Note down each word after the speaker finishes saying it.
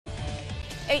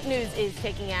8 News is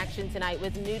taking action tonight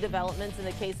with new developments in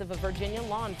the case of a Virginia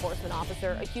law enforcement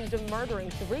officer accused of murdering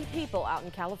 3 people out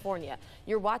in California.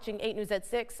 You're watching 8 News at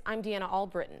 6. I'm Deanna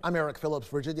Albritton. I'm Eric Phillips.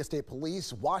 Virginia State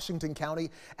Police, Washington County,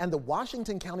 and the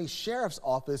Washington County Sheriff's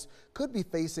Office could be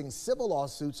facing civil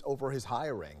lawsuits over his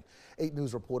hiring. 8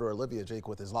 News reporter Olivia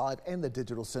Jaquith is live in the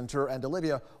Digital Center. And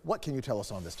Olivia, what can you tell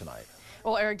us on this tonight?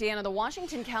 Well, Eric, Deanna, the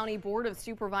Washington County Board of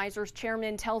Supervisors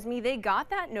chairman tells me they got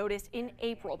that notice in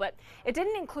April, but it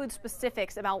didn't include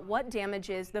specifics about what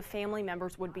damages the family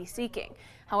members would be seeking.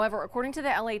 However, according to the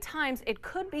LA Times, it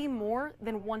could be more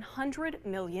than $100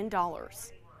 million.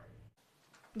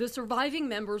 The surviving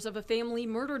members of a family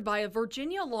murdered by a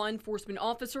Virginia law enforcement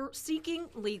officer seeking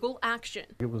legal action.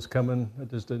 It was coming, I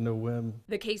just didn't know when.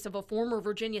 The case of a former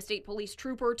Virginia State Police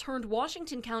trooper turned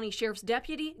Washington County Sheriff's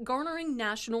deputy garnering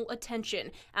national attention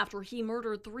after he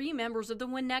murdered 3 members of the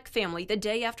Winneck family the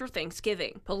day after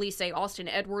Thanksgiving. Police say Austin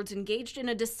Edwards engaged in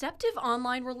a deceptive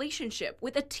online relationship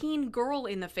with a teen girl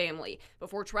in the family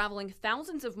before traveling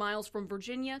thousands of miles from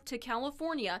Virginia to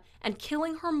California and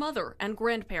killing her mother and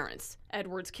grandparents.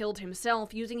 Edwards killed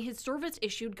himself using his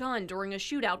service-issued gun during a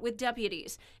shootout with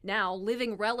deputies. Now,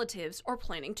 living relatives are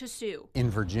planning to sue. In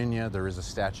Virginia, there is a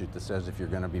statute that says if you're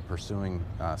going to be pursuing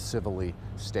civilly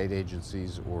state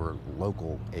agencies or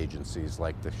local agencies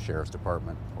like the Sheriff's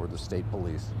Department or the state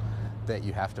police, that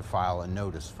you have to file a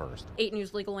notice first. 8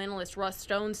 News legal analyst Russ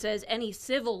Stone says any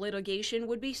civil litigation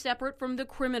would be separate from the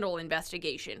criminal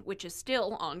investigation, which is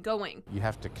still ongoing. You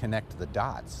have to connect the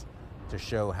dots to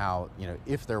show how,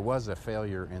 if there was a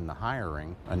failure in the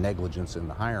hiring, a negligence in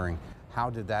the hiring, how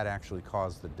did that actually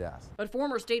cause the death? But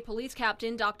former state police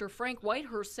captain Dr. Frank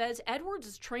Whitehurst says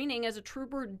Edwards' training as a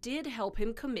trooper did help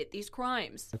him commit these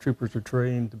crimes. The troopers are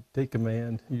trained to take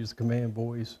command, use the command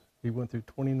voice. He went through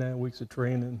 29 weeks of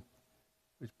training,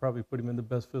 which probably put him in the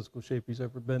best physical shape he's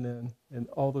ever been in. And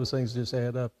all those things just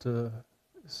add up to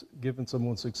giving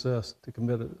someone success to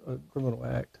commit a criminal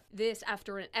act. This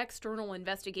after an external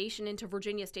investigation into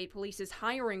Virginia State Police's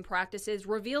hiring practices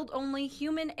revealed only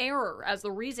human error as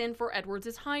the reason for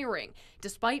Edwards' hiring,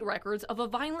 despite records of a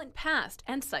violent past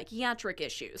and psychiatric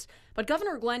issues. But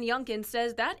Governor Glenn Youngkin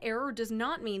says that error does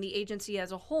not mean the agency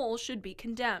as a whole should be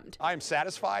condemned. I'm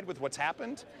satisfied with what's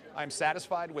happened. I'm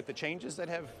satisfied with the changes that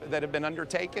have been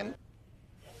undertaken.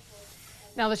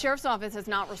 Now, the Sheriff's Office has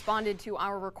not responded to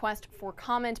our request for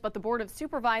comment, but the Board of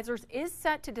Supervisors is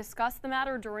set to discuss the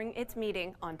matter during its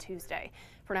meeting on Tuesday.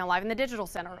 For now, live in the Digital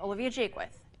Center, Olivia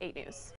Jaquith, 8 News.